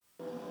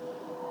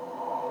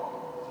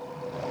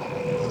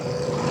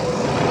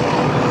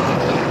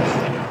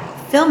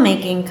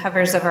Filmmaking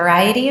covers a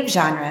variety of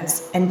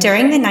genres, and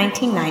during the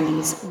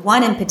 1990s,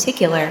 one in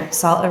particular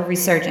saw a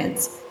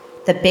resurgence: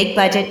 the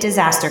big-budget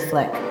disaster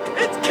flick.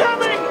 It's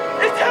coming!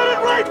 It's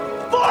headed right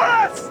for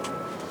us!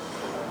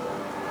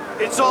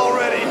 It's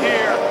already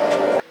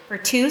here! For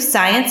two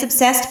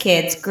science-obsessed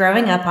kids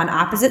growing up on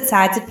opposite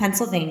sides of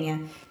Pennsylvania,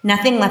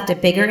 nothing left a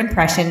bigger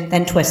impression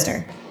than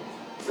Twister.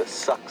 The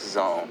suck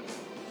zone.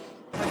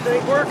 I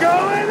think we're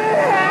going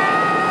in!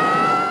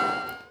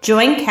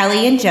 Join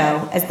Kelly and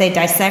Joe as they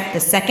dissect the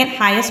second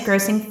highest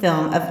grossing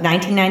film of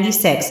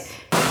 1996,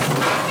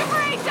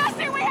 Debris!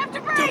 Dustin, we have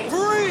debris!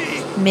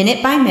 Debris!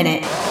 minute by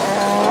minute,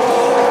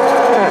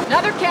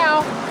 Another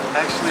cow!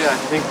 Actually, I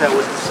think that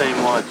was the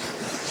same one.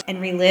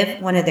 and relive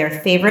one of their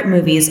favorite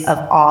movies of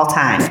all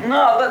time.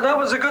 No, that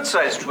was a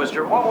good-sized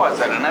Twister. What was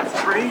that, an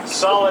F3?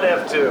 Solid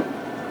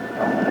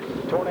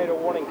F2. Tornado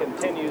warning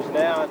continues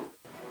now.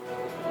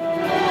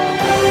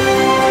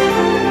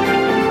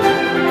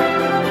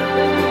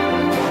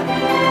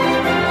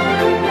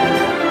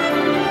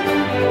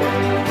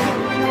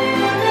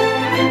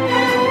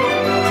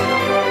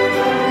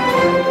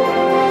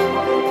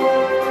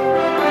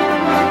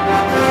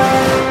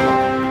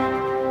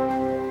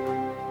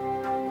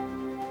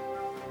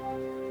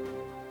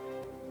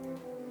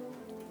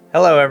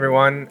 Hello,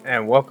 everyone,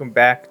 and welcome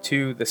back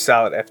to the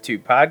Solid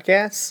F2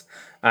 podcast.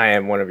 I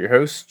am one of your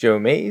hosts, Joe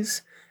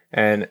Mays,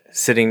 and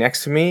sitting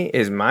next to me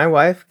is my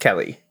wife,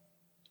 Kelly.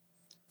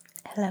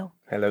 Hello.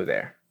 Hello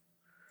there.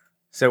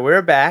 So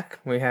we're back.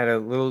 We had a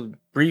little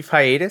brief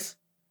hiatus.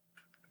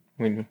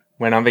 We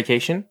went on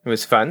vacation. It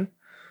was fun.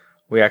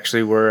 We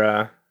actually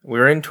were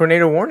in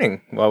tornado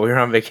warning while we were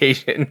on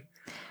vacation.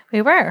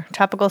 We were.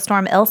 Tropical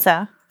storm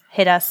Elsa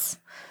hit us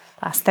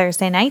last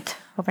Thursday night,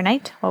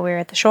 overnight, while we were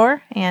at the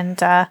shore,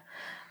 and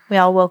we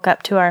all woke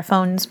up to our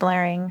phones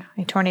blaring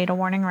a tornado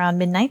warning around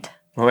midnight.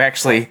 Well, we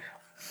actually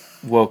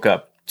woke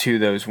up to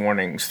those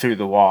warnings through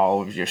the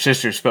wall of your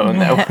sister's phone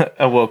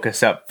that woke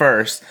us up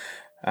first.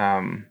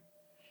 And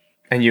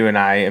you and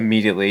I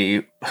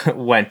immediately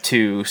went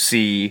to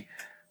see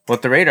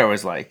what the radar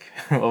was like,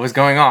 what was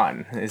going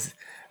on.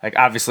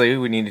 Obviously,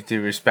 we needed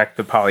to respect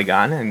the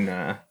polygon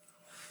and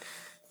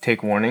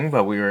take warning,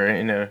 but we were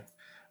in a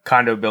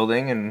condo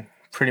building, and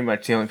pretty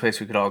much the only place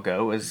we could all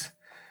go was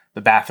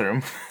the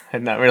bathroom.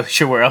 I'm not really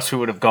sure where else we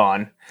would have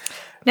gone.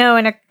 No,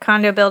 in a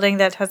condo building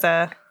that has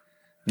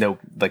No,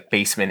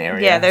 basement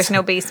area. Yeah, there's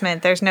no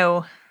basement. There's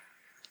no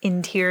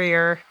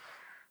interior.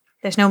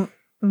 There's no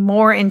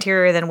more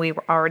interior than we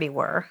already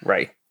were.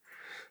 Right.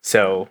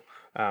 So,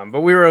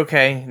 but we were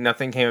okay.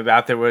 Nothing came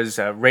about. There was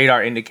a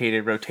radar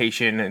indicated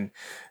rotation and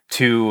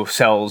 2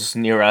 cells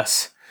near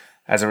us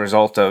as a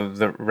result of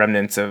the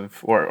remnants of,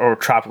 or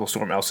Tropical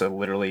Storm Elsa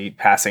literally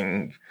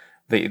passing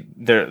the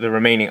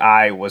remaining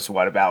eye was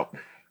about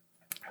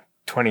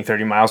 20,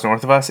 30 miles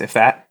north of us, if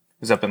that.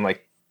 It was up in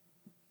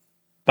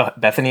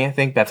Bethany, I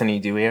think, Bethany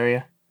Dewey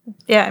area.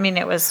 Yeah, I mean,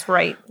 it was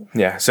right.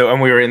 Yeah, so, and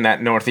we were in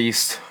that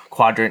northeast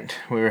quadrant.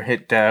 We were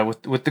hit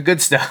with the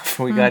good stuff.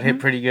 We got hit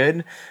pretty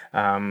good.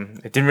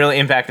 It didn't really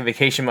impact the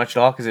vacation much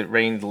at all because it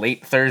rained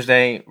late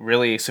Thursday,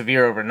 really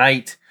severe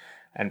overnight,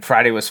 and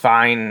Friday was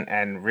fine.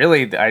 And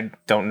really, I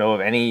don't know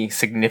of any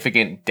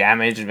significant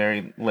damage,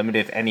 very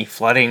limited, if any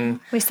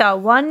flooding. We saw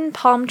one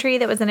palm tree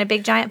that was in a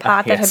big giant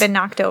pot that had been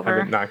knocked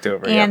over.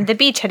 And the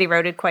beach had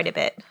eroded quite a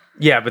bit.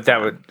 Yeah, but that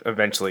would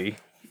eventually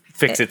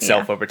fix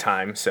itself over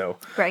time. So,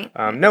 right.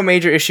 No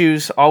major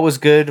issues. All was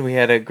good. We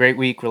had a great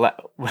week.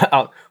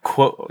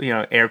 Quote,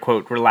 air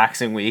quote,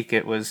 relaxing week.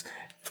 It was.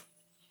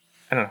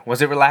 I don't know.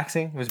 Was it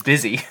relaxing? It was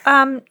busy.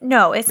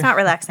 No, it's not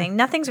relaxing.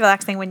 Nothing's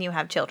relaxing when you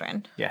have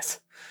children. Yes.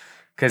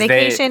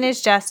 Vacation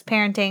is just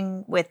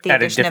parenting with the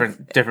addition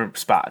of different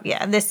spot. Yeah,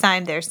 and this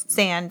time there's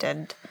sand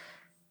and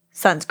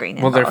sunscreen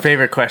involved. Well, their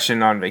favorite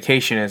question on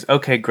vacation is,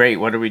 okay, great,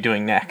 what are we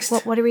doing next?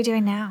 What are we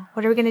doing now?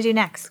 What are we going to do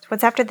next?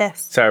 What's after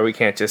this? Sorry, we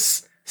can't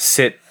just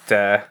sit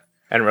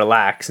and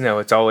relax. No,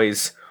 it's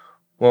always,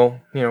 well,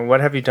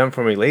 what have you done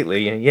for me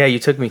lately? And yeah, you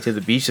took me to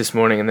the beach this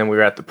morning and then we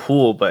were at the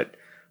pool, but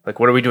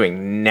what are we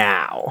doing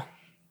now?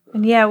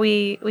 And yeah,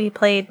 we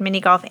played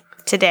mini golf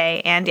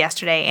today and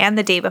yesterday and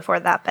the day before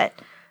that, but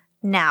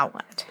now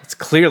what? That's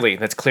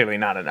clearly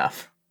not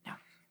enough. No.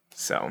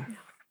 So.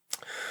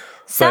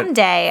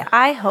 Someday,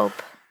 I hope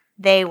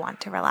they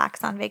want to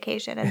relax on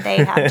vacation and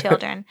they have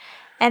children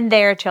and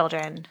their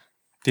children.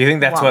 Do you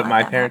think that's what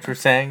my parents were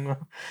saying?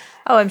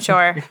 Oh, I'm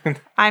sure.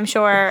 I'm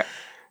sure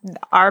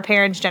our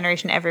parents'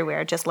 generation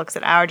everywhere just looks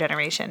at our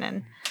generation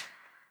and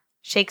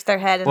shakes their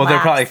head and laughs. They're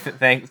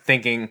probably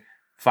thinking,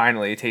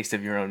 finally, a taste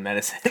of your own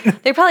medicine.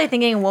 They're probably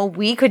thinking, well,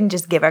 we couldn't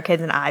just give our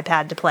kids an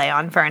iPad to play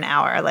on for an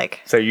hour.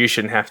 So you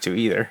shouldn't have to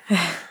either.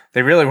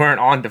 They really weren't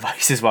on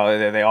devices while they were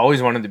there. They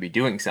always wanted to be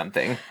doing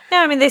something. No,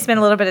 I mean, they spent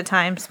a little bit of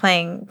time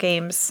playing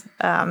games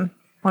when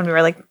we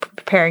were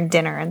preparing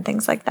dinner and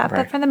things like that. Right.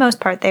 But for the most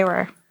part, they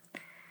were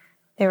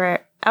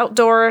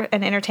outdoor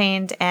and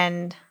entertained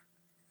and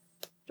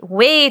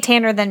way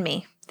tanner than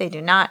me. They do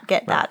not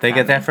get that. They from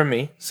get that me. from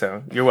me,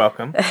 so you're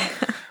welcome.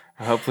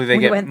 Hopefully they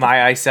We get went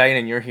my eyesight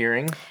and your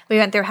hearing. We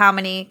went through how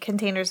many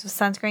containers of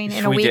sunscreen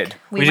in a we week? did.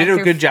 We went did a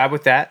through good job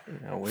with that.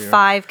 We were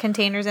 5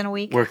 containers in a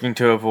week. working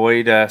to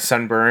avoid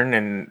sunburn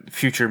and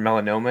future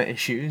melanoma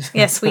issues.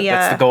 Yes, we.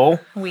 That's the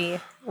goal. We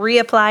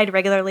reapplied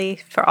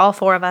regularly for all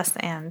 4 of us,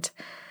 and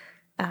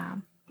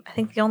I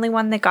think the only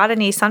one that got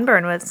any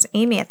sunburn was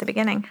Amy at the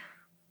beginning.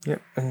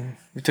 Yep, and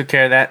we took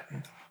care of that.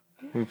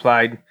 We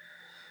applied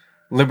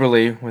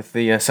liberally with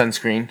the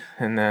sunscreen,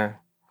 and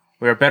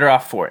we were better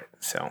off for it.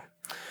 So,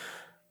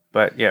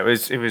 but yeah,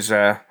 it was.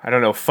 I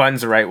don't know if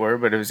fun's the right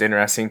word, but it was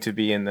interesting to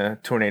be in the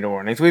tornado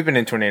warnings. We've been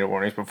in tornado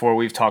warnings before.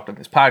 We've talked on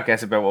this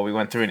podcast about what we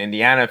went through in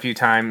Indiana a few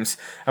times,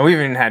 and we've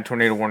even had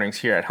tornado warnings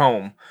here at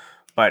home.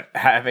 But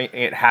having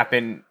it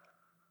happen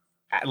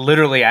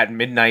literally at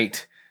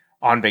midnight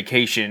on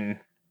vacation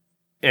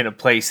in a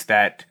place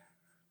that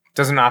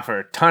doesn't offer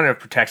a ton of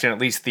protection, at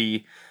least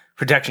the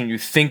protection you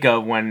think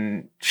of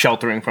when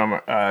sheltering from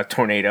a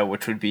tornado,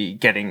 which would be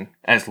getting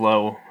as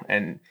low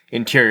and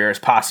interior as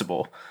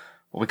possible.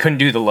 Well, we couldn't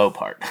do the low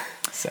part.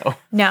 So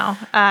No,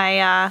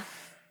 I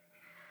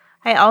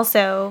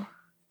also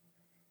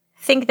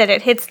think that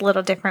it hits a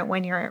little different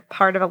when you're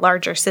part of a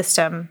larger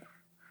system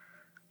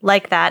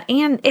like that.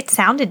 And it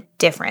sounded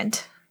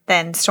different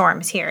than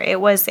storms here.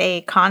 It was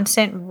a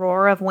constant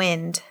roar of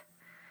wind.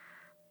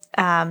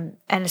 And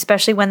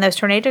especially when those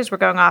tornadoes were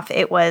going off,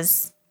 it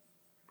was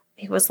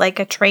like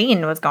a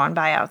train was going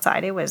by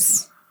outside. It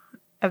was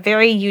a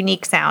very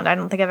unique sound. I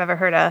don't think I've ever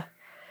heard a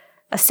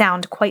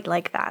sound quite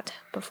like that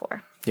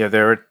before. yeah,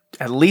 there were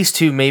at least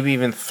 2, maybe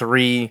even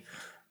 3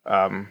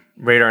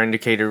 radar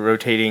indicator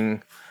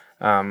rotating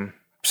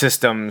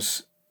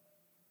systems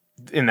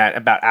in that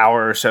about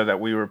hour or so that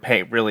we were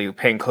really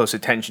paying close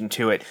attention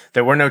to it.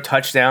 There were no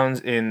touchdowns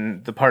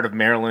in the part of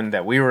Maryland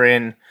that we were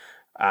in.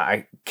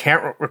 I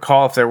can't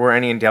recall if there were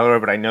any in Delaware,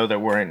 but I know there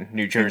were in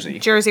New Jersey.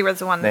 Jersey was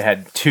the one They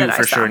had 2 that I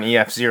for sure, saw. an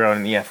EF0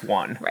 and an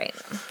EF1. Right.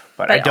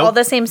 But I But don't. all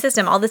the same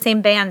system, all the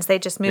same bands. They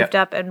just moved Yep.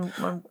 up and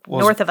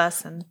north of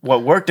us. And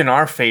What worked in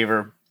our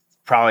favor,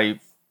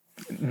 probably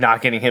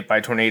not getting hit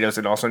by tornadoes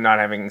and also not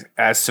having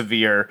as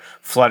severe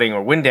flooding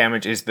or wind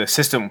damage, is the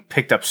system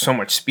picked up so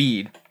much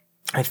speed.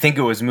 I think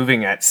it was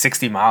moving at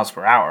 60 miles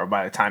per hour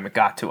by the time it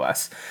got to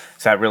us.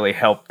 So that really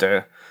helped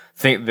the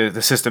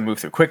system move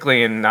through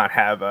quickly and not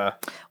have well,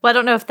 I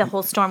don't know if the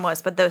whole storm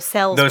was, but those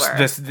cells were.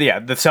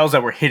 the cells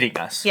that were hitting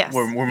us Yes,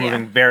 were yeah.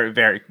 moving very,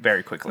 very,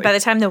 very quickly. By the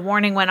time the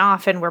warning went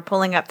off and we're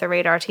pulling up the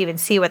radar to even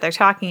see what they're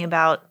talking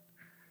about,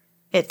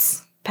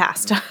 it's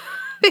past.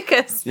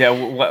 Because Yeah,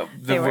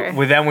 They were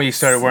with them we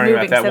started worrying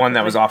about moving that one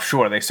that was separately.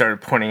 offshore. They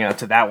started pointing out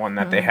to that one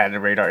that they had a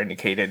radar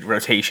indicated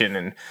rotation,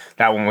 and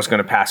that one was going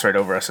to pass right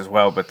over us as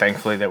well. But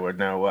thankfully, there were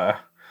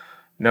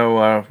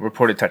no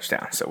reported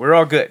touchdowns, so we're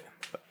all good.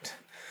 But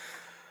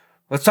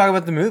let's talk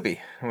about the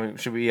movie.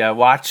 Should we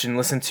watch and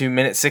listen to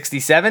minute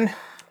 67?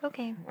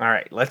 okay. All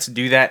right, let's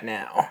do that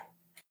now.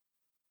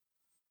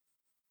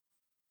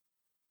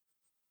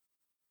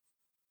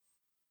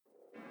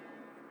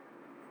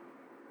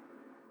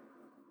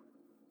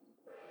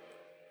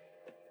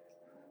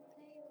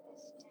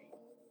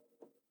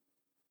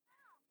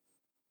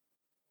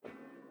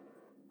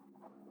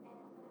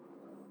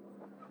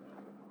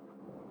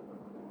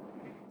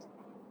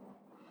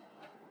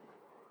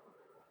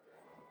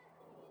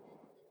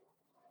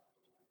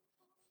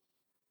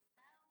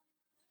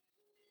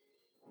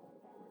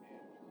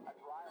 A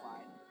dry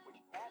line,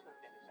 which had moved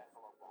into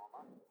central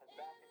Oklahoma, has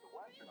backed into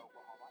western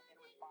Oklahoma in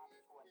response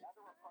to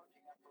another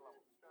approaching upper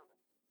level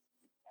disturbance.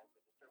 As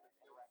the disturbance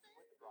interacts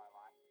with the dry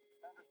line,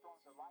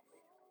 thunderstorms are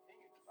likely to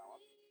continue to develop.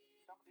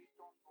 Some of these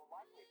storms will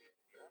likely be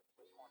severe,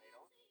 with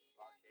tornadoes,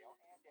 large hail,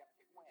 and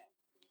damaging winds.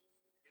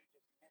 Due to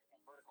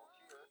significant vertical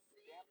shear,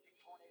 damaging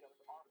tornadoes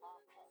are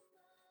possible.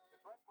 The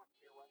threat for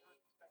severe weather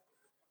is expected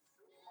to continue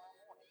through tomorrow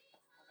morning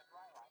when the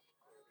dry line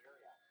clears the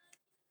area.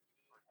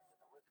 Persons in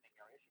the listening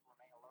area should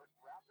remain alert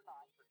throughout the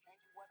night for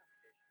changing weather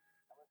conditions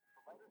and listen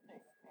for later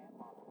statements and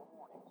possible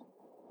warnings.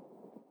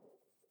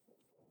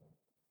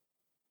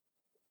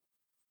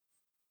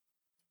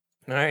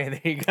 All right,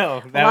 there you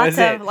go. That was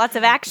it. Lots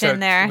of action So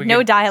there. we No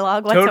could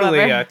dialogue whatsoever.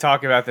 Totally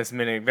talk about this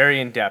minute, very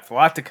in depth, a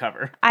lot to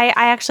cover. I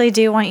actually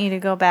do want you to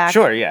go back.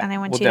 Sure, yeah, And I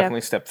want we'll you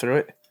definitely step through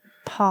it. to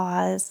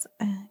pause.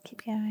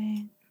 Keep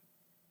going.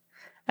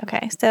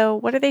 Okay, so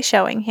what are they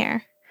showing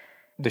here?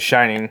 The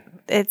Shining.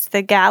 It's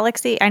the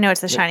Galaxy. I know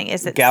it's The Shining.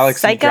 Is it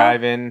Galaxy Psycho?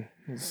 Drive-In.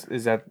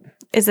 Is that?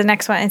 Is the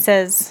next one? It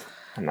says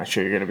I'm not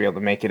sure you're gonna be able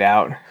to make it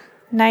out.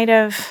 Night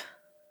of.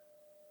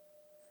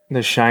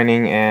 The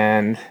Shining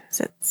and Is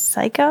it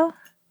Psycho?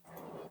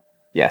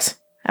 yes,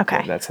 Okay,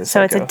 Yeah, that's his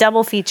so it's a Psycho.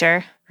 double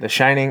feature. The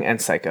Shining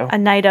and Psycho. A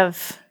Night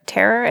of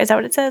Terror. Is that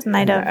what it says?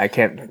 Night of. I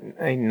can't.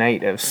 A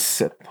night of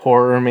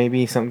horror,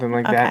 maybe something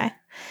like Okay. that.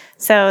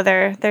 So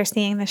they're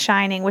seeing The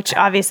Shining, which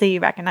obviously you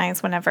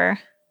recognize whenever.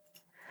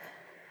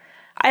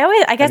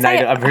 I guess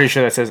I'm pretty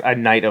sure that says A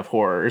Night of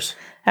Horrors.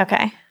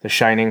 Okay. The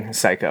Shining and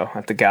Psycho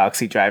at the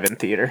Galaxy Drive-In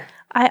Theater.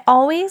 I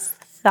always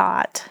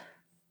thought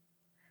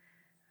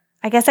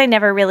I guess I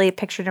never really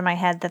pictured in my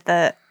head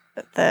that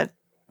the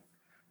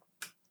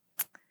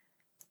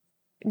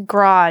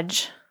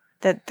garage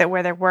that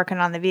where they're working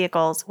on the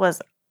vehicles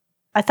was.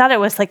 I thought it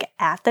was like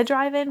at the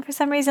drive-in for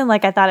some reason.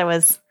 Like I thought it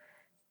was.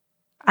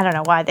 I don't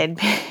know why it'd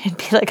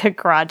be like a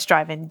garage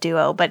drive-in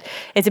duo, but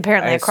it's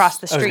apparently across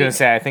the street. I was going to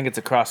say, I think it's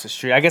across the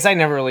street. I guess I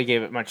never really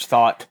gave it much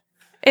thought.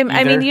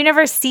 I mean, you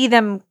never see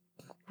them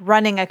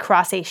running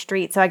across a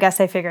street, so I guess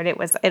I figured it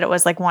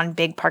was like one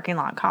big parking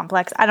lot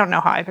complex. I don't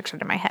know how I pictured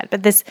it in my head,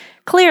 but this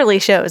clearly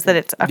shows that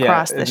it's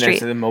across the street.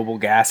 There's the mobile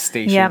gas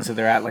station, so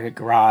they're at like a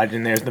garage,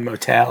 and there's the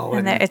motel.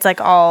 And it's like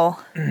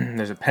all...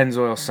 There's a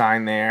Pennzoil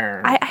sign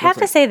there. I have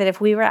to say that if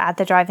we were at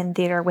the drive-in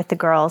theater with the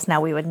girls, now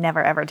we would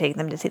never ever take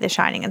them to see The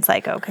Shining and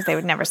Psycho because they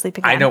would never sleep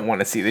again. I don't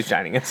want to see The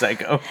Shining and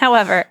Psycho.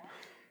 However,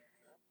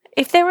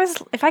 if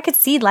I could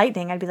see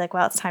lightning, I'd be like,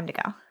 well, it's time to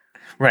go.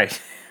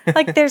 Right.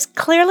 Like, there's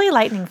clearly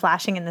lightning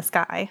flashing in the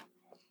sky.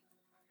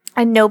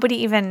 And nobody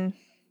even...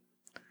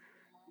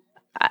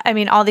 I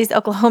mean, all these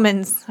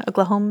Oklahomans...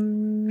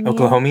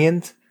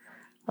 Oklahomans?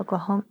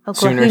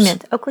 Oklahomans.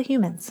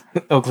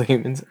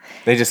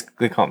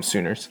 They call them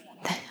Sooners.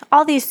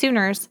 All these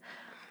Sooners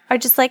are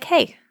just like,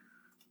 hey,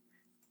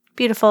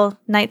 beautiful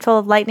night full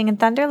of lightning and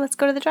thunder. Let's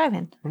go to the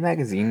drive-in. What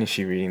magazine is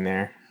she reading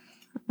there?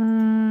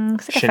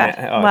 Looks like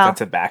Chanel. That's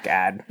a back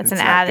ad. It's an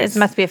ad. It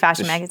must be a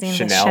fashion magazine.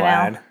 Chanel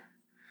ad.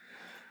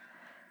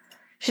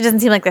 She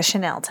doesn't seem like the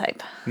Chanel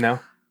type. No?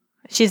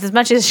 She's as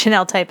much as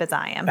Chanel type as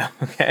I am.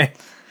 Okay.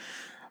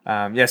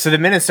 So the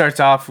minute starts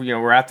off,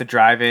 we're at the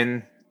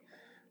drive-in.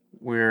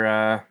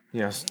 We're,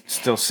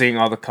 still seeing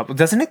all the couples.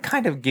 Doesn't it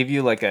kind of give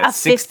you like a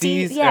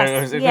 60s? Yes.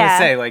 I was going to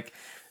say, like,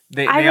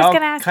 they all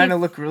kind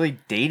of look really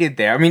dated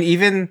there. I mean,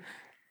 even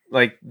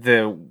like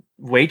the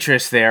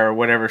waitress there or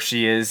whatever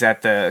she is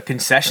at the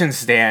concession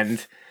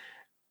stand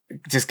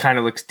just kind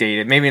of looks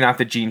dated. Maybe not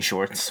the jean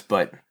shorts,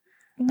 but...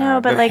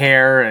 No, but the like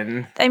hair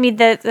and I mean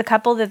the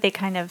couple that they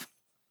kind of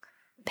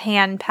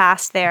pan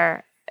past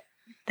there,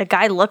 the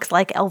guy looks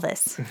like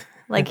Elvis.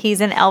 Like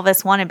he's an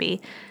Elvis wannabe.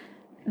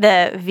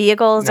 The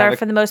vehicles are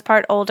for the most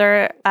part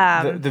older.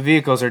 The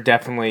vehicles are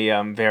definitely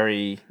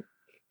very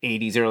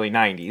 80s, early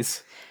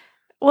 90s.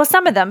 Well,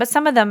 some of them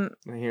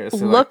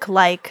look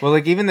like... Well,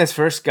 like even this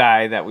first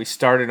guy that we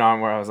started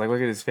on where I was like,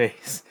 look at his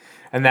face.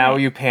 And now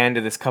you pan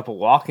to this couple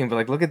walking, but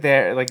like, look at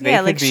their, like, they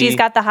could be... she's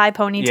got the high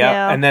ponytail.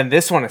 Yeah, and then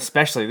this one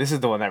especially, this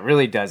is the one that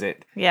really does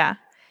it. Yeah.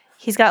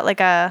 He's got like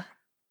a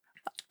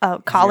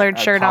collared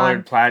shirt on.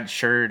 Collared plaid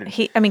shirt.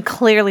 He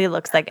clearly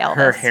looks like Elvis.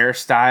 Her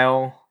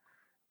hairstyle.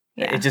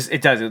 Yeah. It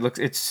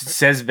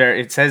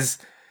says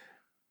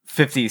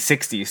 50s,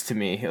 60s to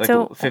me. Like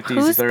so 50s,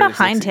 who's 30s,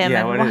 behind 60s. him?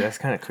 Yeah, what is that? That's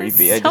kind of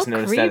creepy. So I just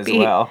noticed that as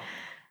well.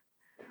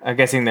 I'm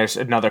guessing there's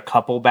another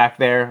couple back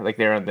there, like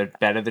they're on the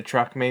bed of the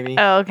truck, maybe.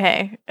 Oh,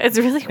 okay. It's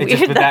really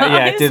weird.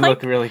 It did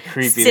look really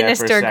creepy.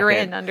 Sinister there for a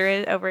second.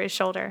 grin over his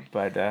shoulder.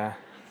 But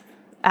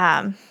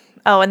and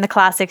the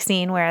classic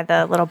scene where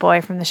the little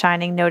boy from The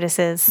Shining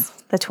notices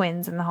the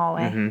twins in the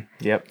hallway.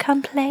 Mm-hmm, yep.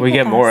 Come play. We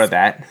get more us. of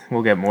that.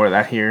 We'll get more of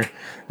that here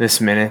this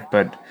minute,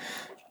 but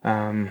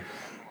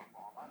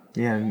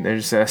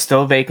there's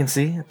still a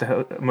vacancy at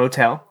the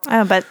motel.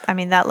 Oh, but I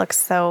mean that looks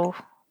so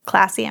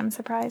classy. I'm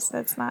surprised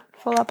that's not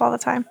full up all the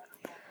time.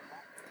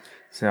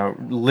 So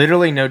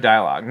literally no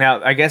dialogue.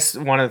 Now, I guess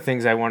one of the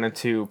things I wanted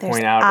to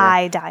point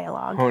out,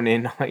 dialogue, hone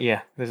in.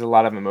 Yeah, there's a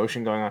lot of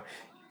emotion going on.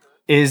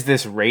 Is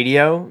this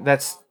radio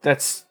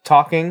that's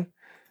talking?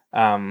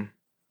 I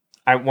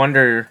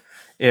wonder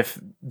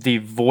if the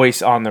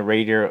voice on the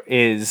radio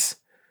is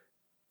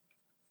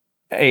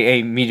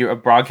a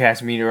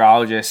broadcast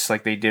meteorologist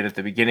like they did at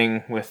the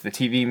beginning with the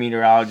TV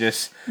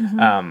meteorologist.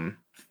 Mm-hmm.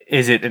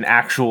 Is it an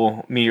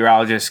actual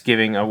meteorologist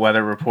giving a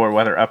weather report,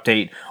 weather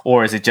update,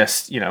 or is it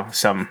just,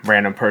 some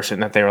random person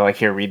that they were like,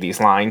 here, read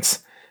these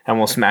lines, and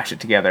we'll smash it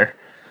together?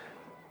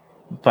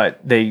 But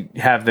they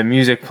have the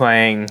music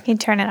playing. Can you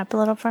turn it up a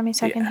little for me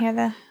so I can hear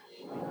the...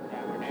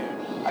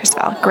 First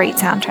of all, great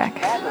soundtrack.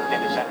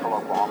 Into central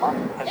Oklahoma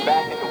has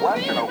backed into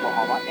western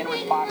Oklahoma in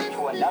response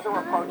to another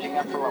approaching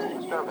upper-level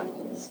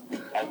disturbance.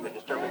 As the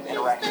disturbance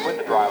interacts with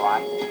the dry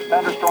line,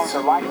 thunderstorms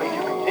are likely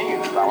to continue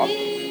to develop.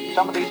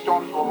 Some of these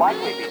storms will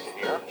likely be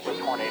severe, with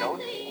tornadoes,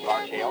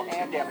 large hail,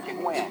 and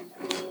damaging winds.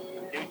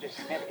 Due to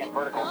significant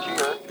vertical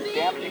shear,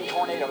 damaging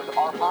tornadoes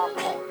are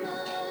possible.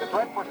 The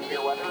threat for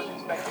severe weather is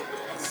expected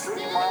through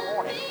tomorrow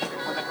morning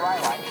when the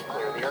dry line should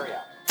clear the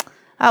area.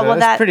 So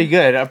that's pretty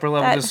good. Upper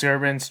level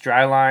disturbance,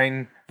 dry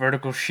line,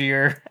 vertical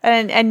shear.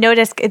 And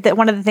notice that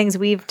one of the things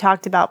we've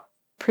talked about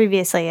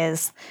previously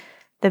is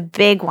the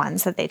big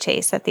ones that they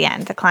chase at the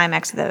end. The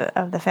climax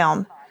of the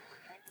film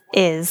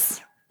is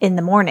in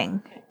the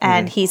morning.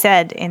 And he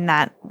said in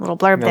that little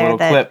blurb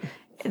that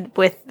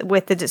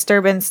with the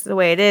disturbance the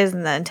way it is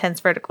and the intense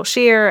vertical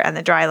shear and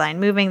the dry line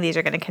moving, these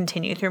are going to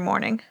continue through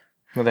morning.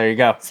 Well, there you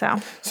go.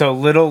 So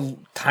little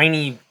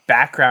tiny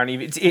background.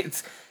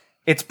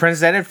 It's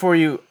presented for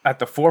you at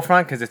the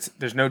forefront because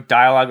there's no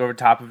dialogue over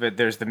top of it.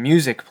 There's the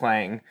music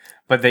playing,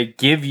 but they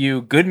give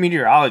you good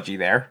meteorology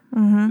there.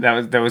 Mm-hmm.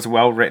 That was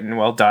well written,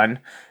 well done,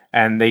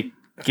 and they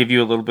give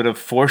you a little bit of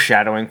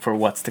foreshadowing for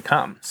what's to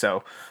come.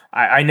 So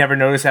I never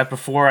noticed that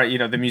before. You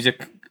know, the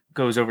music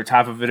goes over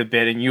top of it a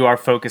bit, and you are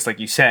focused, like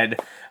you said,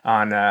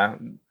 on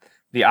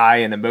the eye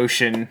and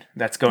emotion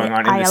that's going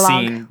on in the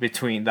scene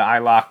between the eye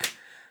lock.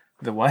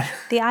 The what?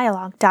 The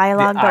dialogue,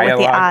 but with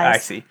the eyes. I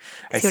see.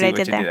 I see what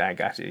you did. I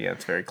got you. Yeah,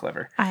 it's very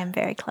clever. I am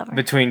very clever.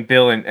 Between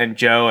Bill and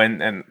Joe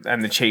and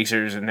the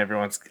chasers and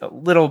everyone's a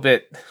little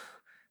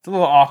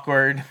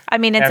awkward. I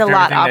mean, it's a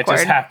lot awkward. That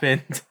just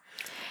happened.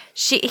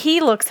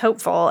 He looks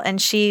hopeful,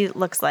 and she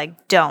looks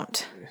like,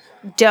 don't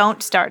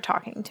start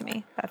talking to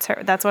me.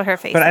 That's what her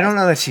face. But is. I don't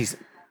know that she's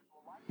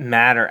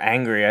mad or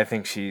angry. I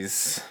think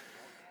she's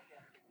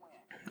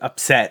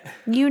upset.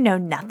 You know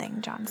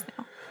nothing, Jon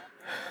Snow.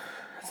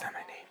 That's not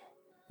my name.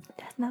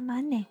 That's not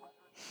my name.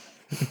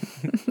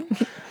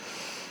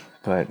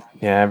 But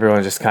yeah,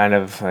 everyone's just kind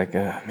of like,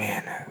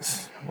 man,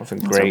 it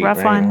wasn't great. A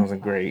rough one. It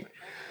wasn't great.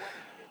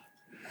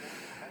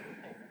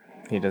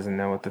 He doesn't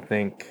know what to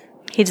think.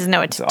 He doesn't know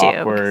what to do. It's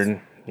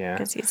awkward. Yeah.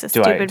 Because he's a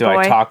stupid boy. Do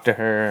I talk to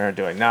her or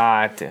do I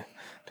not? Do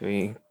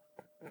we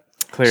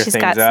clear things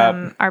up? She's got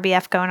some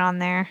RBF going on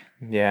there.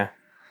 Yeah.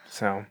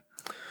 So,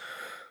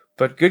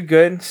 but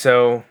good.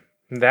 So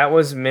that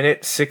was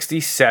minute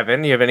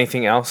 67. You have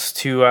anything else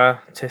to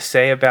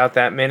say about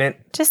that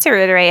minute? Just to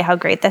reiterate how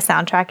great the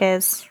soundtrack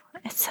is.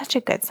 It's such a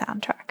good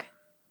soundtrack.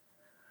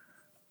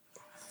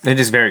 It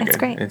is very good.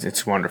 Great.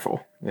 It's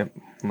wonderful. Yep.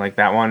 Like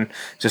that one.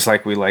 Just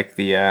like we like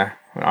the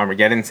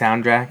Armageddon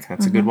soundtrack.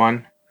 That's a good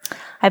one.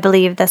 I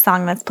believe the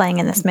song that's playing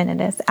in this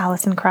minute is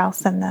Alison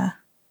Krauss and the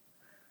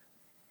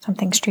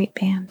something street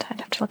band.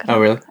 I'd have to look it up. Oh,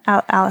 really?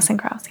 Alison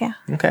Krauss, yeah.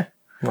 Okay.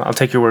 Well, I'll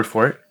take your word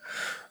for it.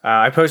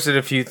 I posted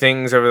a few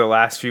things over the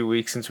last few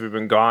weeks since we've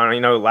been gone.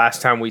 You know,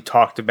 last time we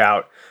talked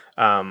about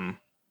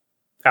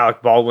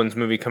Alec Baldwin's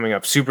movie coming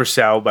up,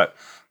 Supercell, but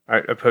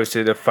I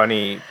posted a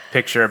funny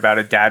picture about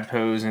a dad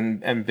pose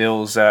and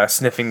Bill's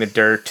sniffing the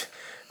dirt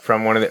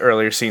from one of the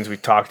earlier scenes we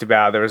talked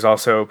about. There was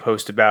also a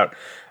post about,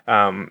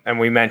 and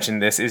we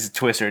mentioned this, is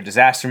Twister a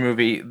disaster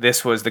movie?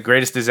 This was the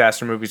greatest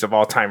disaster movies of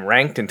all time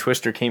ranked, and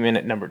Twister came in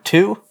at number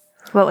 2.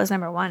 What was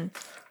number 1?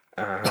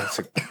 That's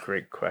a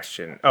great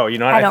question. Oh, you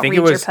know what? I think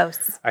read your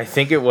posts. I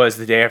think it was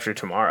The Day After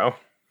Tomorrow.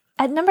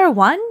 At number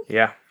 1?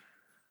 Yeah.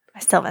 I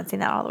still haven't seen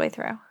that all the way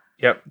through.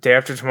 Yep. Day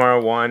After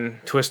Tomorrow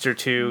 1, Twister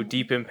 2,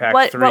 Deep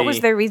Impact 3. What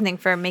was their reasoning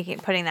for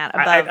putting that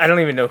above? I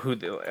don't even know who.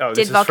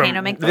 Did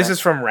Volcano make the list? This list? is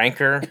from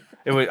Ranker.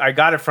 I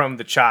got it from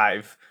the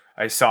Chive.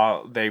 I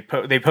saw they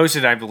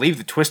posted. I believe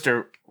the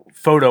Twister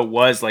photo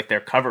was like their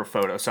cover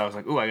photo. So I was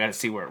like, ooh, I got to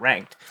see where it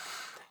ranked.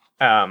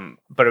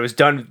 But it was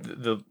done.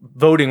 The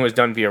voting was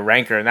done via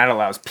Ranker, and that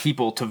allows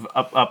people to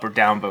up or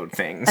down vote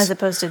things as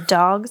opposed to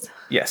dogs.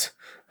 Yes.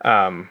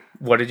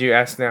 What did you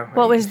ask now?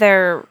 What was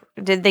their?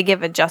 Did they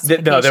give a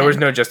justification? No, there was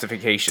no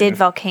justification. Did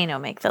Volcano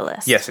make the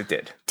list? Yes, it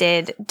did.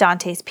 Did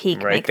Dante's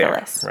Peak make the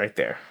list? Right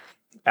there.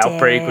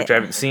 Outbreak, which I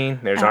haven't seen.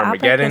 There's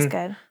Armageddon. Outbreak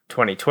was good.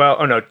 2012.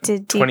 Oh no,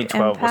 did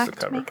 2012 Deep was the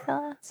Impact cover. Make the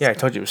list? Yeah, I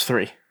told you it was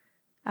 3.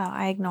 Oh,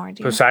 I ignored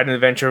you. Poseidon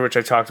Adventure, which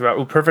I talked about.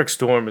 Ooh, Perfect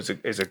Storm is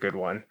a good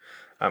one.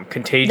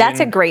 Contagion. That's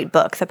a great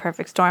book, The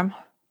Perfect Storm.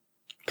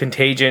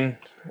 Contagion.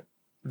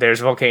 There's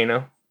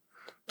Volcano.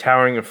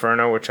 Towering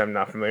Inferno, which I'm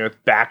not familiar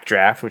with.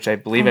 Backdraft, which I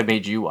believe I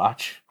made you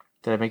watch.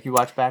 Did I make you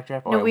watch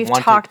Backdraft? No, we've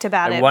talked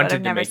about it, but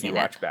I've never seen it.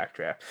 I wanted to make you watch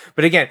Backdraft.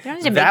 But again,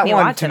 that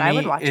one to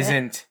me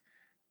isn't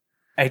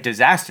a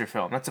disaster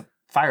film. That's a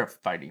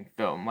firefighting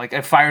film.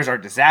 Like, fires are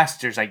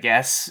disasters, I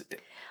guess.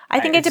 I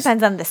think it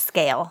depends on the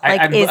scale.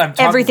 Like, is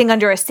everything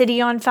under a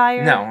city on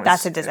fire? No.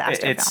 That's a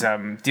disaster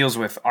film. It deals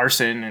with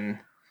arson and...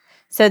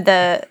 So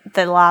the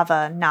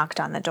lava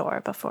knocked on the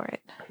door before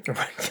it.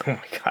 Right. Oh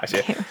my gosh.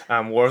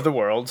 Yeah. War of the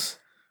Worlds.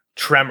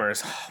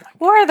 Tremors. Oh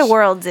War of the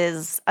Worlds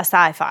is a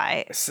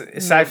sci-fi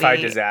sci-fi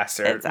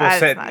disaster.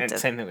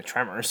 Same thing with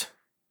Tremors.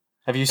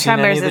 Have you seen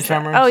any of the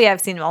Tremors? Oh yeah,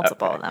 I've seen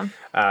multiple of them.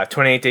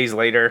 28 Days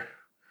Later,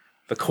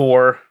 The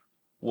Core,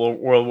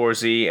 World War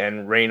Z,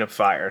 and Reign of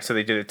Fire. So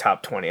they did a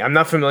top 20. I'm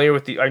not familiar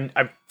with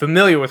I'm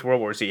familiar with World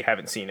War Z.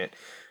 Haven't seen it,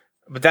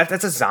 but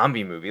that's a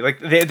zombie movie. Like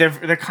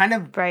they're kind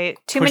of right.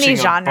 Too many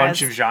genres. A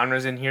bunch of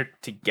genres in here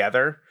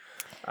together.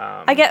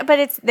 I get,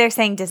 but they're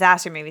saying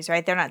disaster movies,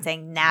 right? They're not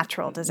saying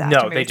natural disaster.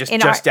 No, movies. they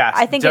just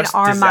I think in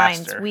our disaster.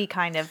 minds we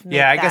kind of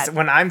make I guess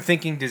when I'm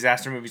thinking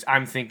disaster movies,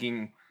 I'm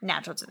thinking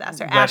natural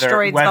disaster,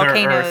 asteroids,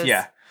 volcanoes,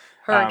 Earth,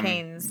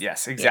 hurricanes.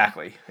 Yes,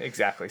 exactly.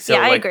 So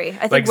I agree.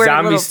 I think like we're zombie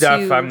a little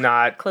stuff. too I'm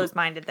not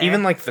close-minded there.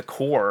 Even like The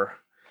Core.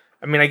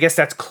 I mean, I guess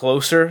that's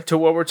closer to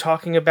what we're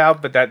talking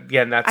about, but that's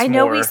I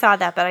know we saw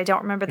that, but I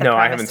don't remember the premise.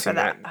 I haven't seen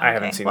that. Okay. I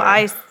haven't seen that. Well,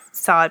 I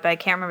saw it, but I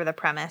can't remember the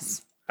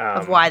premise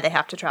of why they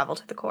have to travel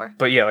to the core.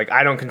 But yeah, like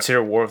I don't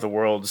consider War of the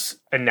Worlds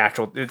a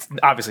natural. It's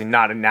obviously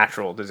not a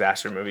natural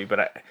disaster movie,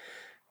 but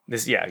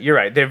you're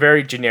right. They're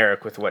very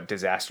generic with what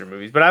disaster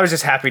movies. But I was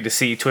just happy to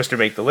see Twister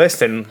make the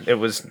list, and it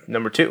was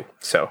number 2.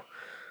 So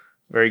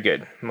very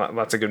good.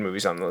 Lots of good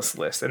movies on this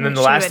list. And then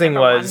the last thing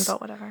was,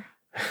 but whatever.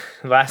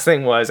 Last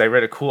thing was I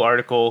read a cool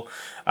article.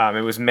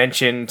 It was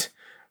mentioned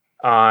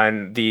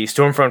on the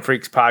Stormfront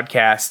Freaks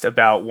podcast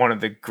about one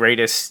of the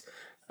greatest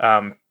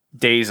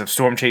days of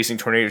storm chasing,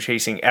 tornado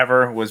chasing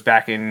ever was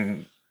back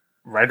in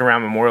right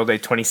around Memorial Day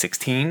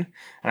 2016.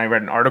 And I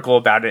read an article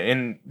about it.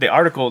 In the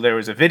article, there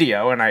was a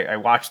video, and I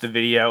watched the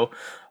video.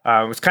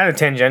 It was kind of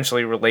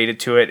tangentially related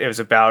to it. It was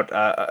about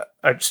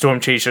a storm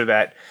chaser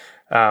that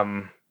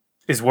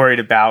is worried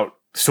about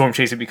storm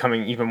chasing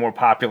becoming even more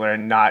popular,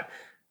 and not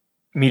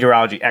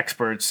meteorology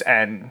experts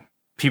and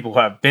people who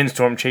have been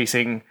storm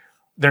chasing.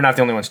 They're not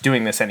the only ones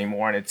doing this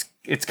anymore, and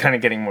it's kind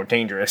of getting more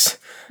dangerous.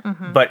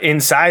 Mm-hmm. But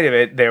inside of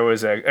it, there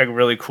was a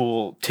really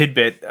cool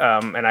tidbit,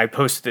 and I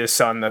posted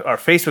this on our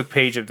Facebook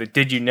page of the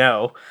Did You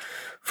Know?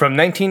 From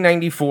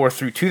 1994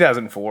 through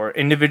 2004,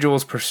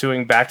 individuals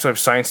pursuing Bachelor of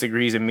Science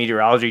degrees in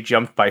meteorology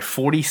jumped by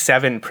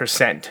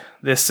 47%.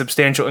 This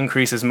substantial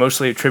increase is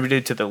mostly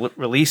attributed to the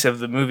release of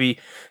the movie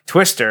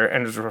Twister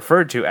and is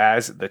referred to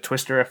as the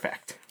Twister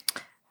effect.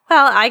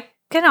 Well, I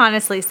can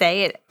honestly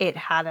say it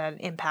had an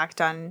impact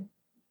on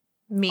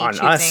me on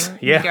choosing us,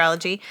 yeah.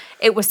 meteorology.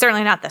 It was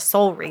certainly not the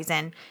sole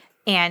reason.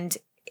 And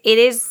it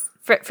is,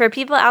 for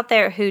people out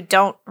there who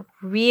don't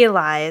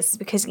realize,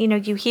 because,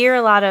 you hear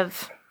a lot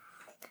of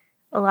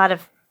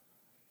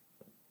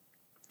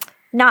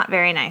not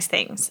very nice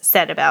things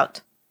said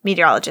about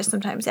meteorologists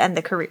sometimes, and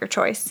the career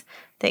choice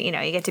that, you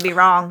get to be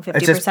wrong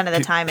 50% of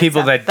the time.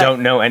 People that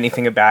don't know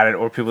anything about it,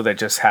 or people that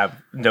just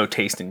have no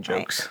taste in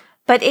jokes. Right.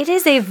 But it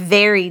is a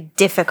very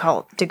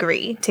difficult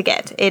degree to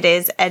get. It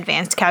is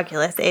advanced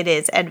calculus. It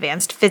is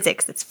advanced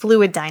physics. It's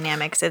fluid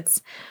dynamics.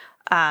 It's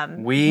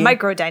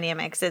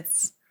microdynamics.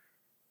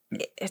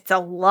 It's a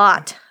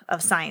lot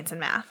of science and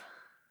math.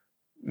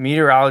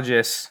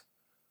 Meteorologists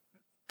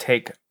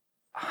take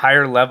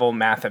higher level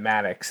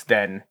mathematics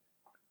than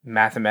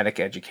mathematic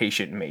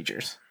education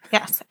majors.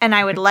 Yes. And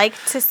I would like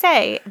to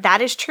say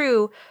that is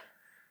true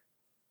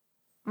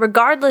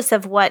regardless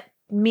of what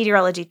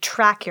meteorology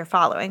track you're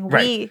following.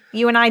 Right.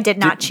 You and I did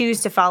not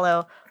choose to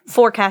follow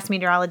forecast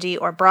meteorology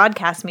or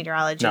broadcast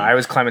meteorology. No, I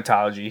was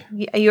climatology.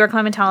 You were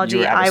climatology.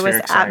 You were I was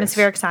science.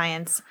 atmospheric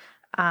science.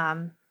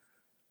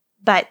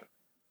 But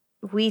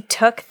we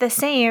took the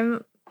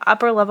same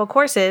upper level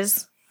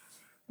courses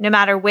no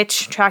matter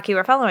which track you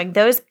were following.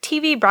 Those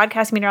TV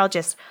broadcast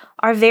meteorologists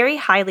are very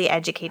highly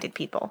educated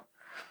people.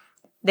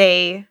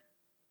 They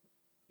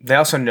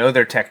also know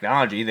their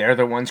technology. They're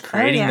the ones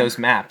creating those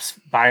maps,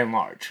 by and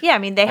large. Yeah, I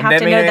mean, they have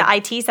to know the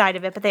IT side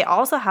of it, but they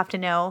also have to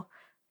know,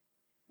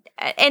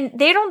 and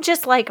they don't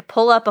just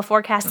pull up a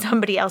forecast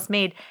somebody else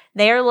made.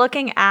 They are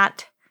looking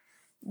at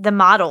the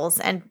models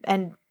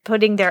and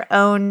putting their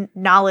own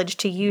knowledge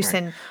to use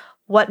in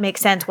what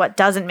makes sense, what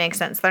doesn't make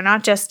sense. They're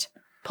not just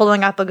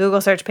pulling up a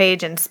Google search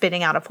page and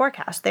spitting out a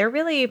forecast.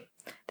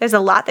 There's a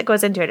lot that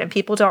goes into it, and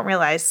people don't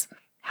realize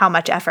how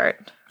much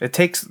effort. It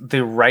takes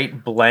the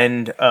right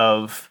blend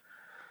of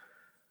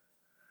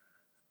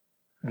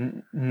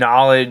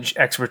knowledge,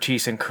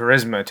 expertise, and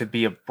charisma to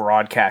be a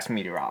broadcast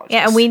meteorologist.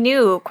 Yeah, and we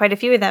knew quite a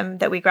few of them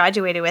that we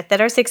graduated with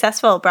that are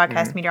successful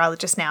broadcast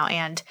meteorologists now,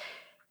 and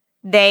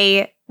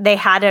they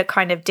had a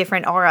kind of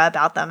different aura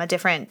about them, a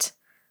different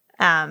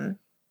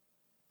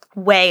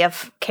way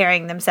of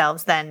carrying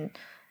themselves than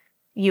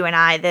you and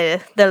I,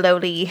 the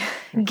lowly,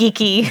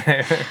 geeky,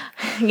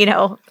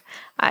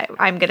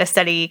 I'm going to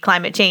study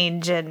climate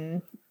change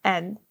and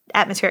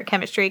atmospheric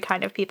chemistry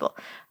kind of people.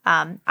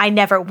 I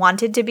never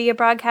wanted to be a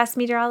broadcast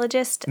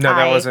meteorologist. No,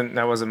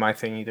 that wasn't my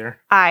thing either.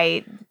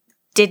 I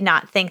did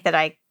not think that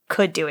I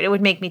could do it. It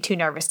would make me too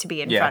nervous to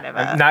be in front of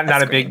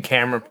not a big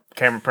camera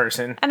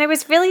person. And I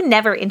was really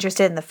never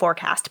interested in the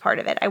forecast part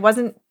of it. I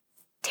wasn't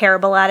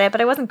terrible at it,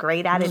 but I wasn't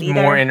great at it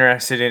either. More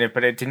interested in it,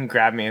 but it didn't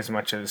grab me as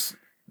much as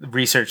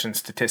research and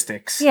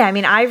statistics. Yeah, I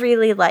mean, I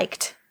really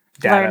liked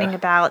data. Learning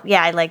about,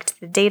 I liked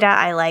the data.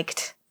 I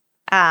liked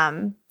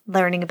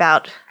learning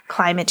about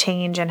climate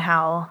change and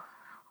how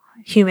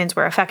humans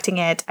were affecting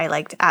it. I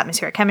liked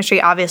atmospheric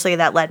chemistry. Obviously,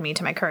 that led me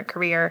to my current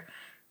career.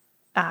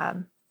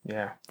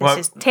 This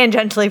is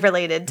tangentially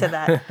related to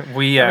that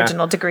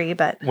original degree,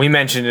 but we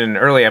mentioned in an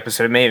early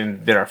episode, it may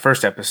have been our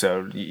first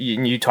episode,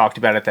 you talked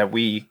about it, that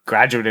we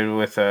graduated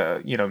with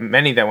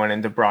many that went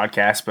into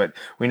broadcast, but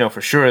we know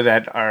for sure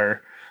that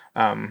our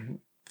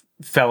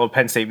fellow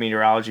Penn State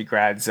meteorology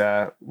grads,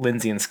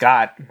 Lindsay and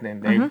Scott,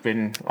 and they've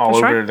been all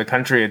over the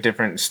country at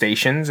different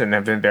stations and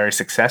have been very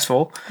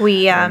successful.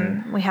 We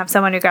have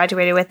someone who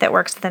graduated with that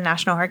works at the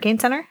National Hurricane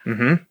Center.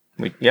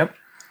 Yep.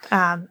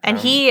 And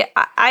he,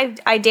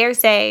 I dare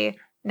say,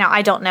 now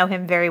I don't know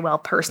him very well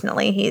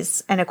personally.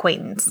 He's an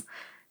acquaintance.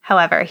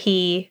 However,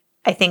 he,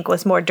 I think,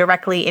 was more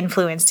directly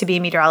influenced to be a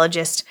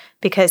meteorologist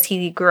because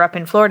he grew up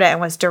in Florida and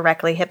was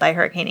directly hit by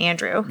Hurricane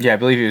Andrew. Yeah, I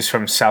believe he was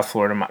from South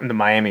Florida, the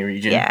Miami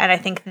region. Yeah, and I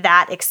think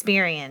that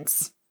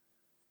experience,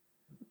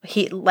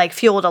 he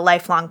fueled a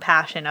lifelong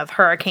passion of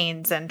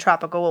hurricanes and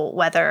tropical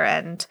weather.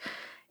 And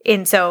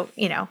so,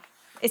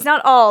 it's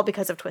not all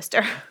because of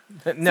Twister.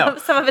 No.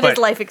 Some of it is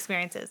life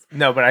experiences.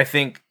 No, but I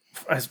think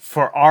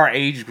for our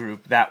age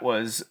group, that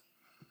was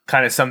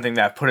kind of something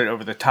that put it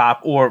over the top,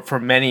 or for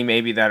many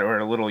maybe that are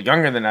a little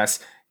younger than us,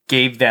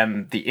 gave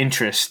them the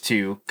interest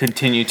to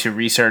continue to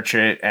research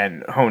it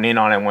and hone in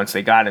on it once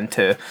they got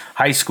into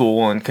high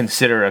school and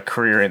consider a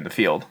career in the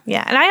field.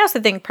 Yeah. And I also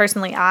think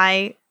personally,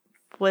 I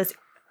was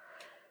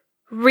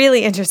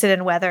really interested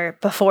in weather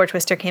before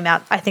Twister came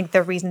out. I think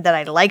the reason that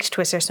I liked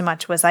Twister so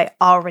much was I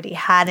already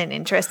had an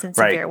interest in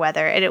severe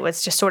weather, and it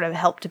was just sort of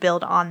helped to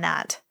build on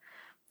that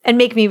and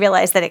make me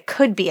realize that it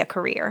could be a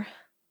career,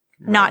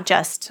 not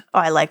just,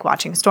 I like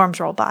watching storms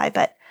roll by,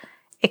 but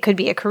it could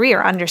be a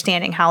career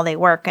understanding how they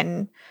work.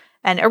 And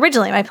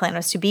originally my plan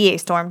was to be a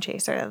storm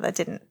chaser. That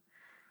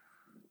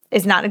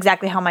is not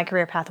exactly how my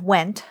career path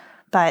went,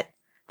 but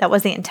that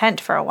was the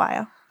intent for a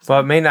while. Well,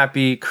 it may not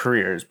be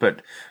careers,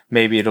 but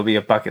maybe it'll be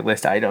a bucket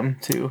list item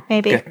to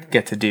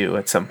get to do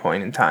at some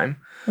point in time.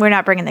 We're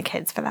not bringing the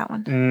kids for that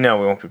one. No,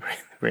 we won't be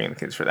bringing the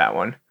kids for that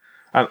one.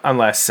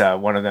 Unless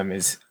one of them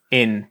is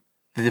in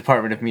the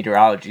Department of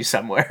Meteorology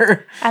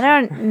somewhere.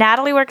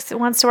 Natalie wants to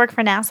work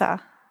for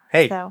NASA.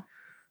 Hey, so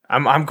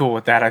I'm cool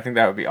with that. I think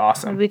that would be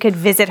awesome. We could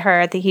visit her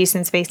at the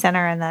Houston Space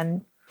Center and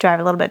then drive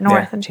a little bit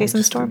north and chase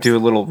some storms. Do a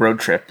little road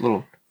trip,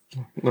 little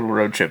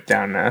road trip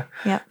down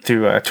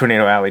through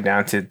Tornado Alley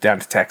down to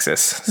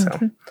Texas.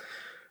 So,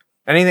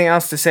 anything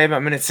else to say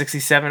about minute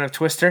 67 of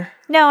Twister?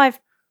 No,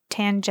 I've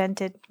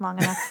tangented long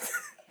enough.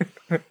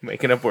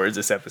 Making up words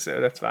this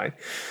episode. That's fine.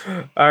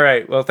 All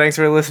right. Well, thanks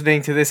for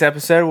listening to this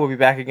episode. We'll be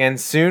back again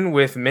soon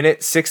with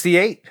minute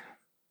 68.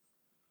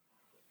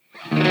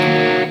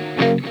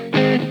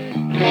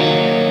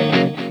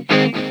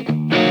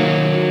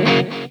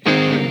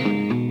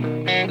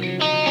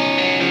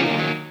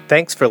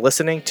 Thanks for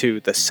listening to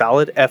the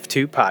Solid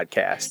F2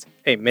 podcast,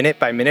 a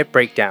minute-by-minute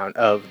breakdown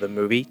of the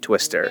movie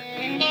Twister.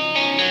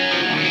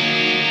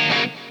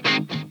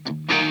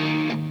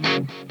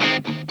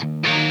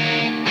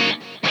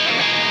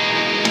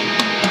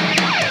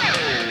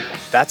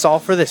 That's all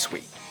for this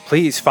week.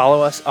 Please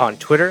follow us on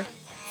Twitter,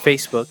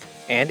 Facebook,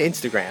 and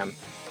Instagram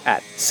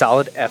at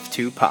Solid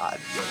F2 Pod.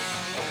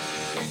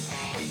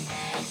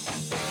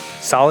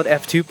 Solid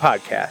F2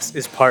 Podcast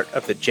is part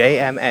of the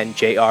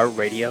JMNJR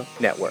Radio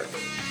Network.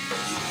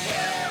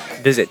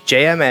 Visit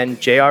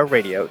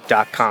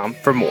jmnjrradio.com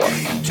for more.